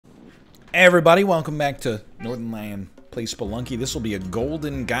Hey everybody, welcome back to Northern Lion Play Spelunky. This will be a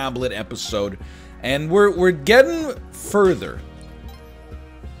Golden Goblet episode, and we're getting further.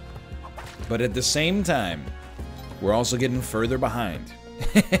 But at the same time, we're also getting further behind.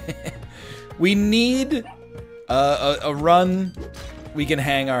 We need a run we can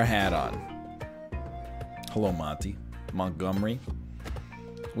hang our hat on. Hello, Monty. Montgomery.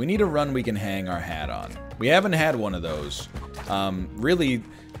 We need a run we can hang our hat on. We haven't had one of those. Really,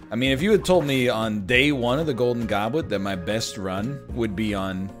 I mean, if you had told me on day one of the Golden Goblet that my best run would be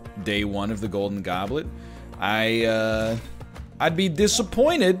on day one of the Golden Goblet, I'd be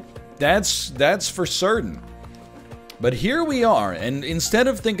disappointed. That's for certain. But here we are, and instead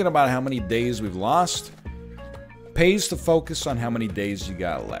of thinking about how many days we've lost, pays to focus on how many days you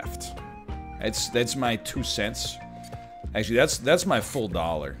got left. That's my 2 cents. Actually, that's my full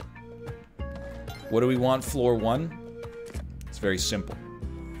dollar. What do we want? Floor 1? It's very simple.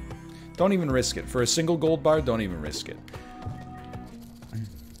 Don't even risk it. For a single gold bar, don't even risk it.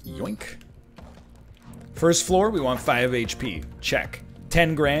 Yoink. First floor, we want 5 HP. Check.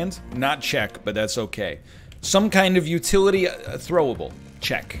 10 grand? Not check, but that's okay. Some kind of utility throwable.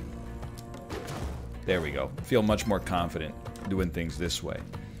 Check. There we go. Feel much more confident doing things this way.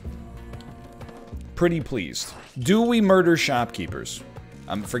 Pretty pleased. Do we murder shopkeepers?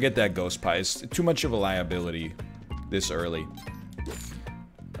 Forget that ghost pie. It's too much of a liability this early.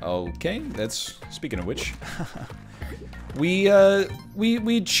 Okay, that's... Speaking of which... we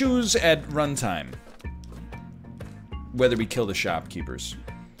choose at runtime whether we kill the shopkeepers.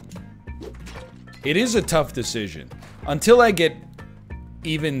 It is a tough decision. Until I get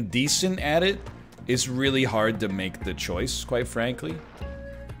even decent at it, it's really hard to make the choice, quite frankly.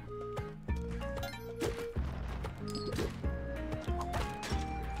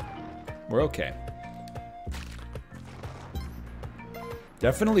 We're okay.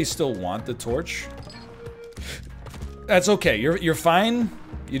 Definitely still want the torch. That's okay. You're fine.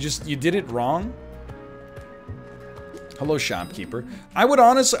 You did it wrong. Hello, shopkeeper. I would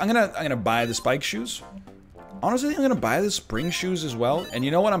honestly, I'm gonna buy the spike shoes. Honestly, I'm gonna buy the spring shoes as well. And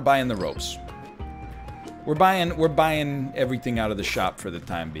you know what? I'm buying the ropes. We're buying everything out of the shop for the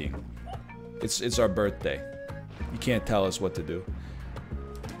time being. It's our birthday. You can't tell us what to do.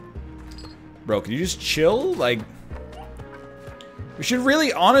 Bro, can you just chill? Like, we should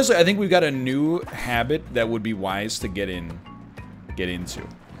really, honestly, I think we've got a new habit that would be wise to get into.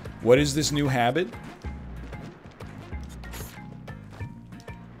 What is this new habit?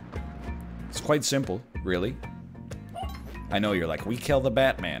 It's quite simple, really. I know you're like, we kill the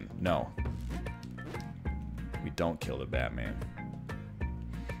Batman. No. We don't kill the Batman.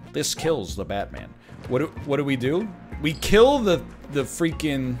 This kills the Batman. What do we do? We kill the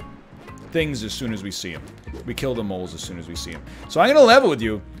freaking things as soon as we see them. We kill the moles as soon as we see them. So I'm gonna level with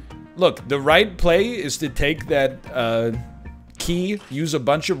you. Look, the right play is to take that key, use a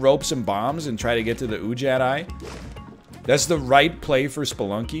bunch of ropes and bombs, and try to get to the Ujat Eye. That's the right play for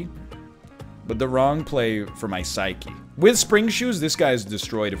Spelunky, but the wrong play for my psyche. With spring shoes, this guy's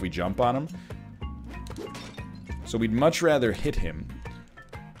destroyed if we jump on him. So we'd much rather hit him.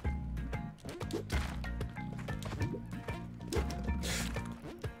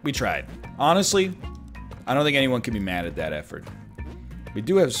 We tried. Honestly, I don't think anyone can be mad at that effort. We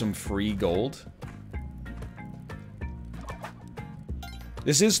do have some free gold.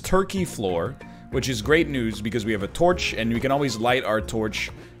 This is turkey floor, which is great news because we have a torch and we can always light our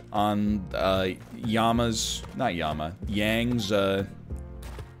torch on Yama's, not Yama, Yang's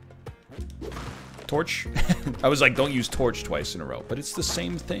torch. I was like, don't use torch twice in a row, but it's the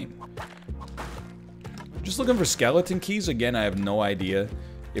same thing. Just looking for skeleton keys. Again, I have no idea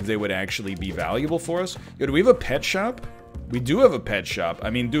if they would actually be valuable for us. Yo, do we have a pet shop? We do have a pet shop. I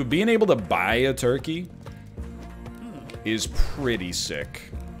mean, dude, being able to buy a turkey is pretty sick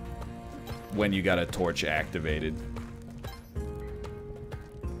when you got a torch activated.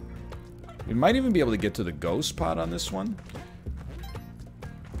 We might even be able to get to the ghost pot on this one.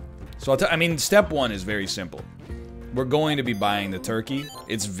 So I mean, step 1 is very simple. We're going to be buying the turkey.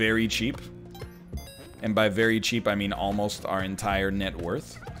 It's very cheap. And by very cheap, I mean almost our entire net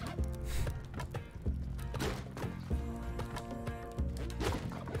worth.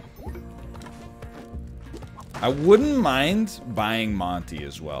 I wouldn't mind buying Monty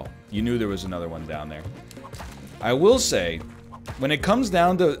as well. You knew there was another one down there. I will say, when it comes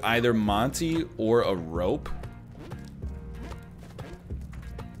down to either Monty or a rope,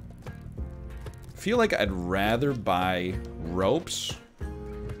 I feel like I'd rather buy ropes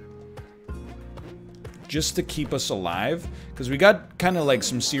just to keep us alive, because we got kind of like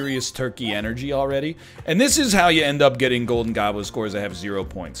some serious turkey energy already. And this is how you end up getting Golden Goblet scores that have 0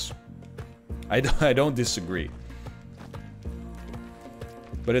 points. I don't disagree.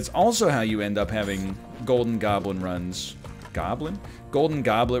 But it's also how you end up having Golden Goblin runs. Golden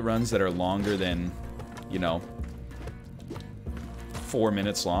Goblet runs that are longer than, you know, 4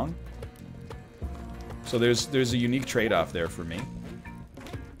 minutes long. So there's a unique trade-off there for me.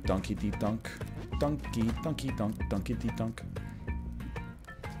 Donkey dee dunk. Donkey dunk. Donkey dee dunk.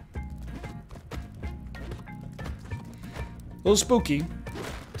 A little spooky.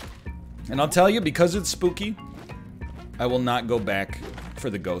 And I'll tell you, because it's spooky, I will not go back for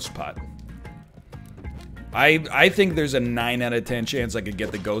the ghost pot. I think there's a 9 out of 10 chance I could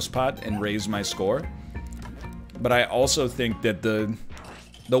get the ghost pot and raise my score. But I also think that the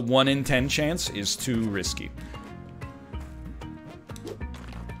 1 in 10 chance is too risky.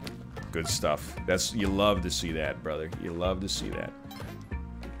 Good stuff. You love to see that, brother. You love to see that.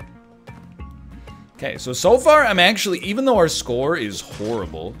 Okay, so far I'm actually, even though our score is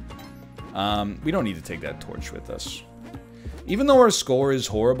horrible, we don't need to take that torch with us. Even though our score is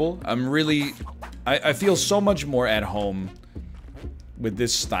horrible, I feel so much more at home with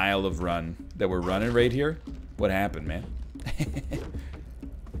this style of run that we're running right here. What happened, man?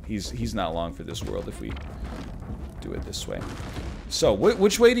 He's not long for this world if we do it this way. So,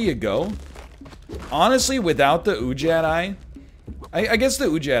 which way do you go? Honestly, without the Ujat Eye, I guess the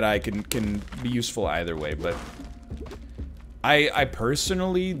Ujat Eye can be useful either way, but I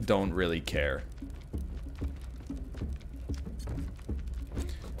personally don't really care.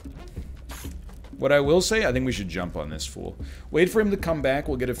 What I will say, I think we should jump on this fool. Wait for him to come back,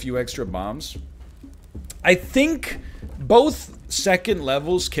 we'll get a few extra bombs. I think both second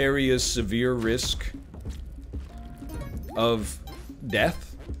levels carry a severe risk of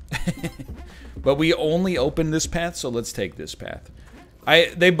death. But we only opened this path, so let's take this path.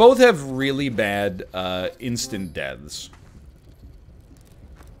 They both have really bad instant deaths.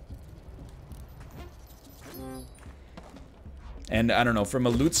 And I don't know, from a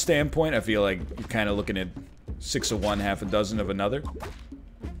loot standpoint, I feel like you're kind of looking at 6 of one, half a dozen of another.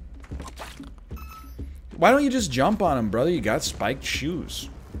 Why don't you just jump on him, brother? You got spiked shoes.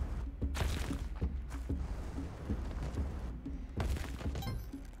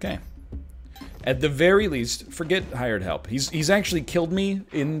 Okay. At the very least, forget hired help. He's actually killed me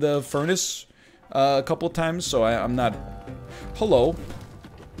in the furnace a couple of times, so I'm not... Hello.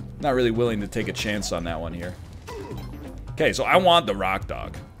 Not really willing to take a chance on that one here. Okay, so I want the rock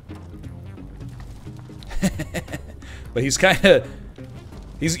dog. But he's kind of...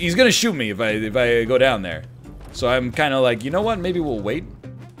 He's gonna shoot me if I go down there. So I'm kind of like, you know what? Maybe we'll wait.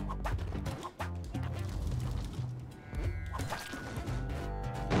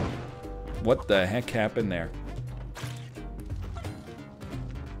 What the heck happened there?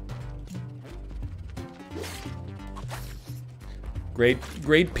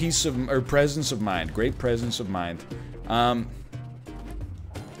 Great piece of, or presence of mind. Great presence of mind.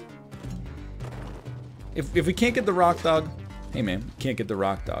 If we can't get the rock dog, hey man, can't get the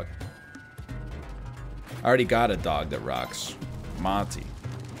rock dog. I already got a dog that rocks. Monty.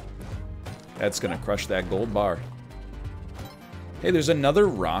 That's gonna crush that gold bar. Hey, there's another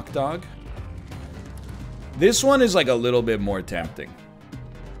rock dog. This one is like a little bit more tempting.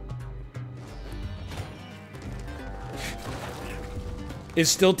 It's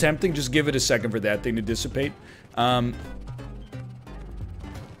still tempting, just give it a second for that thing to dissipate. And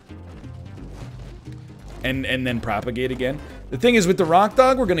then propagate again. The thing is, with the rock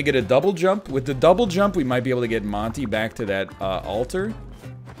dog, we're gonna get a double jump. With the double jump, we might be able to get Monty back to that altar.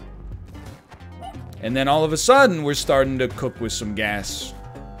 And then all of a sudden, we're starting to cook with some gas.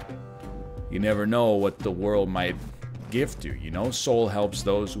 You never know what the world might gift you, you know? Soul helps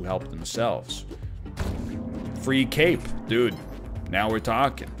those who help themselves. Free cape, dude. Now we're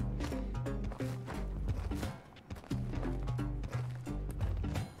talking.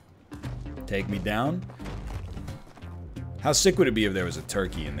 Take me down. How sick would it be if there was a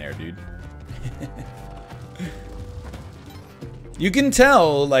turkey in there, dude? You can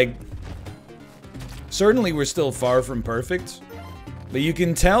tell, like... Certainly we're still far from perfect. But you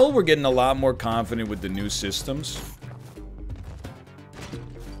can tell we're getting a lot more confident with the new systems.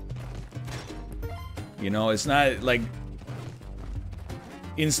 You know, it's not like...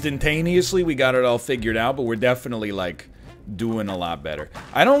 Instantaneously we got it all figured out, but we're definitely, like, doing a lot better.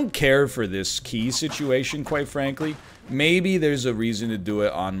 I don't care for this key situation, quite frankly. Maybe there's a reason to do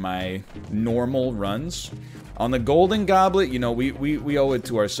it on my normal runs. On the Golden Goblet, you know, we owe it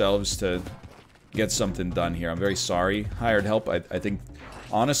to ourselves to get something done here. I'm very sorry. Hired help, I think,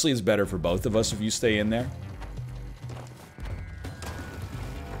 honestly, it's better for both of us if you stay in there.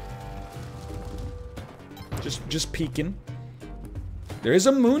 Just peeking. There is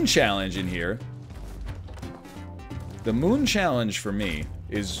a moon challenge in here. The moon challenge for me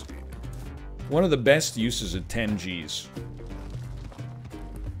is one of the best uses of 10 Gs.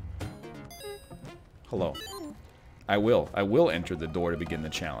 Hello. I will enter the door to begin the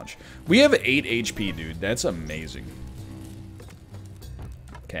challenge. We have 8 HP, dude. That's amazing.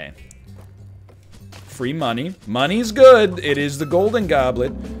 Okay. Free money. Money's good. It is the Golden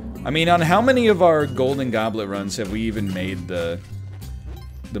Goblet. I mean, on how many of our Golden Goblet runs have we even made the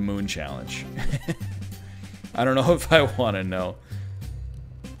moon challenge? I don't know if I want to know.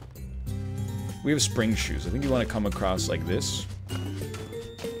 We have spring shoes. I think you want to come across like this.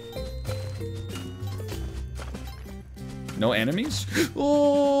 No enemies?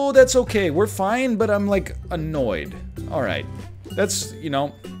 Oh, that's okay. We're fine, but I'm, like, annoyed. Alright. That's, you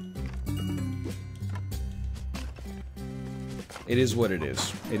know... It is what it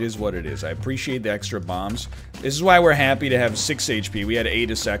is. It is what it is. I appreciate the extra bombs. This is why we're happy to have 6 HP. We had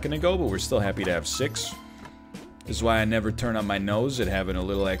 8 a second ago, but we're still happy to have 6. This is why I never turn up my nose at having a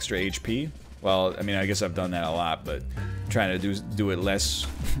little extra HP. Well, I mean, I guess I've done that a lot, but I'm trying to do it less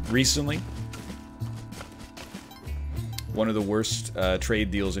recently. One of the worst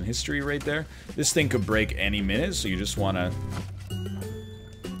trade deals in history right there. This thing could break any minute, so you just want to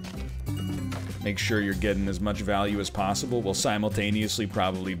make sure you're getting as much value as possible while simultaneously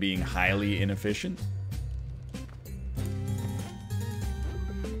probably being highly inefficient.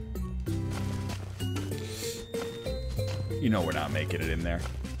 You know we're not making it in there.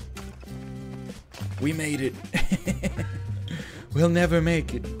 We made it. We'll never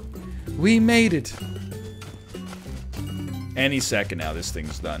make it. We made it. Any second now, this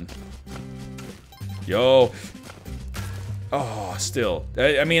thing's done. Yo. Oh, still.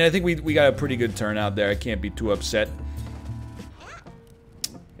 I mean, I think we got a pretty good turnout there. I can't be too upset.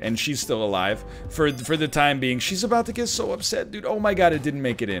 And she's still alive. For the time being, she's about to get so upset, dude. Oh my god, it didn't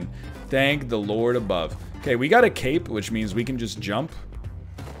make it in. Thank the Lord above. Okay, we got a cape, which means we can just jump.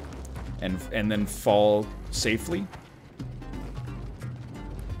 And then fall safely.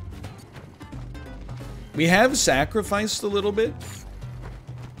 We have sacrificed a little bit.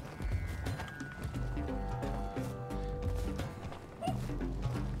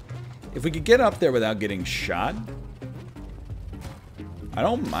 If we could get up there without getting shot, I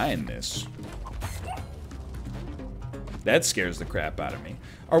don't mind this. That scares the crap out of me.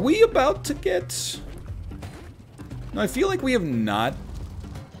 Are we about to get... No, I feel like we have not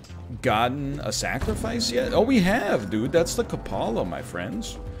gotten a sacrifice yet. Oh, we have, dude. That's the Kapala, my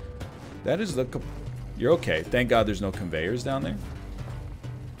friends. That is the... You're okay. Thank God there's no conveyors down there.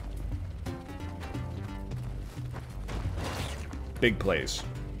 Big plays.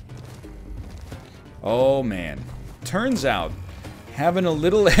 Oh, man. Turns out, having a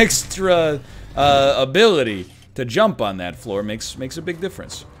little extra ability to jump on that floor makes a big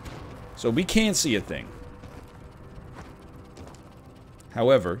difference. So we can't see a thing.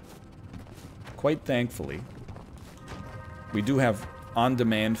 However, quite thankfully, we do have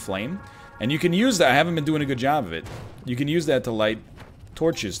on-demand flame. And you can use that. I haven't been doing a good job of it. You can use that to light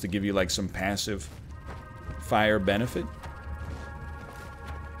torches to give you like some passive fire benefit.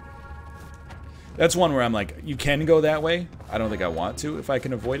 That's one where I'm like, you can go that way. I don't think I want to if I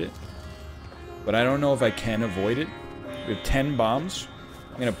can avoid it. But I don't know if I can avoid it. We have 10 bombs.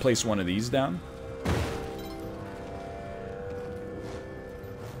 I'm going to place one of these down.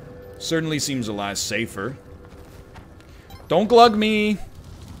 Certainly seems a lot safer. Don't glug me!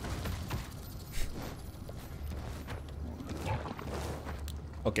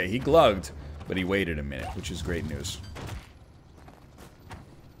 Okay, he glugged, but he waited a minute, which is great news.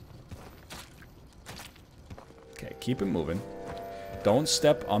 Okay, keep it moving. Don't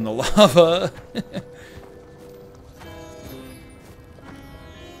step on the lava.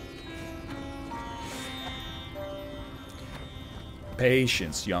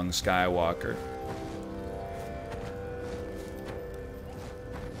 Patience, young Skywalker.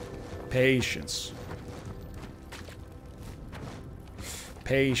 Patience.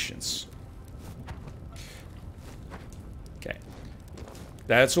 Patience. Okay.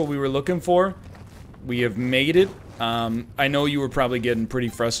 That's what we were looking for. We have made it. I know you were probably getting pretty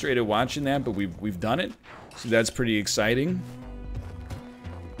frustrated watching that, but we've done it. So that's pretty exciting.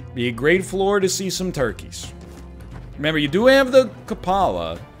 Be a great floor to see some turkeys. Remember, you do have the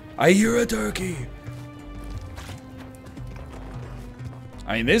Kapala. I hear a turkey.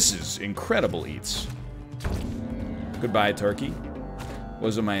 I mean, this is incredible eats. Goodbye, turkey.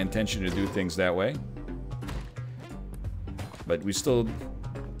 Wasn't my intention to do things that way. But we still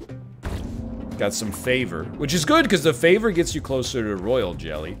got some favor, which is good because the favor gets you closer to royal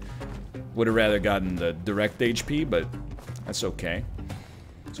jelly. Would have rather gotten the direct HP, but that's okay.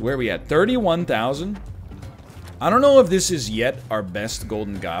 So where are we at? 31,000. I don't know if this is yet our best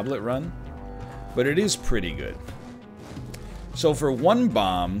Golden Goblet run, but it is pretty good. So for one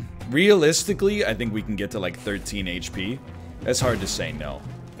bomb, realistically, I think we can get to like 13 HP. That's hard to say no.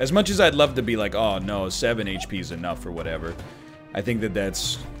 As much as I'd love to be like, oh no, 7 HP is enough or whatever, I think that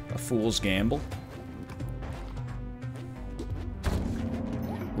that's a fool's gamble.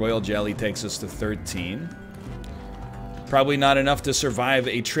 Royal Jelly takes us to 13. Probably not enough to survive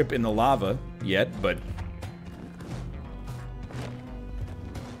a trip in the lava yet, but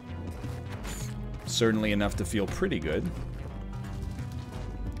certainly enough to feel pretty good.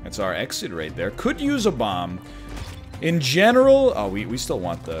 That's our exit right there. Could use a bomb. In general... Oh, we still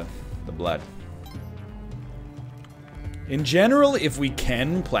want the blood. In general, if we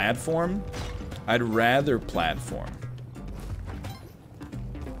can platform, I'd rather platform.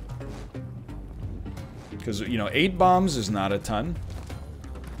 Because, you know, 8 bombs is not a ton.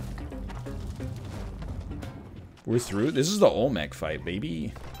 We're through. This is the Olmec fight,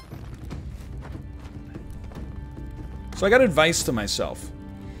 baby. So I got advice to myself.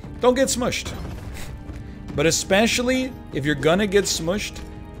 Don't get smushed. But especially if you're gonna get smushed,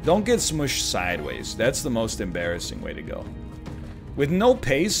 don't get smushed sideways. That's the most embarrassing way to go. With no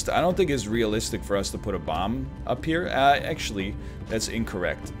paste, I don't think it's realistic for us to put a bomb up here. Actually, that's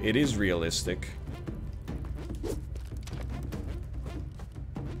incorrect. It is realistic.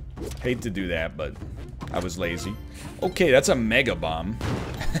 Hate to do that, but I was lazy. Okay, that's a mega bomb.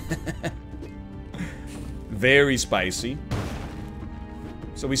 Very spicy.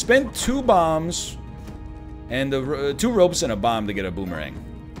 So we spent 2 bombs and 2 ropes and a bomb to get a boomerang.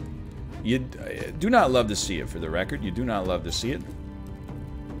 You do not love to see it, for the record. You do not love to see it.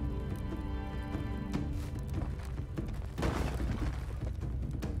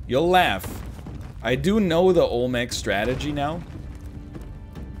 You'll laugh. I do know the Olmec strategy now.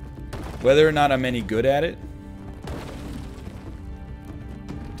 Whether or not I'm any good at it,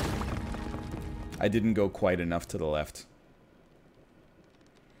 I didn't go quite enough to the left.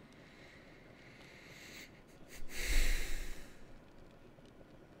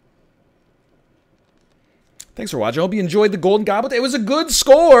 Thanks for watching. I hope you enjoyed the Golden Goblet. It was a good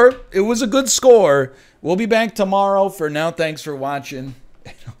score. It was a good score. We'll be back tomorrow. For now, thanks for watching.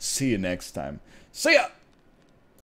 And I'll see you next time. See ya!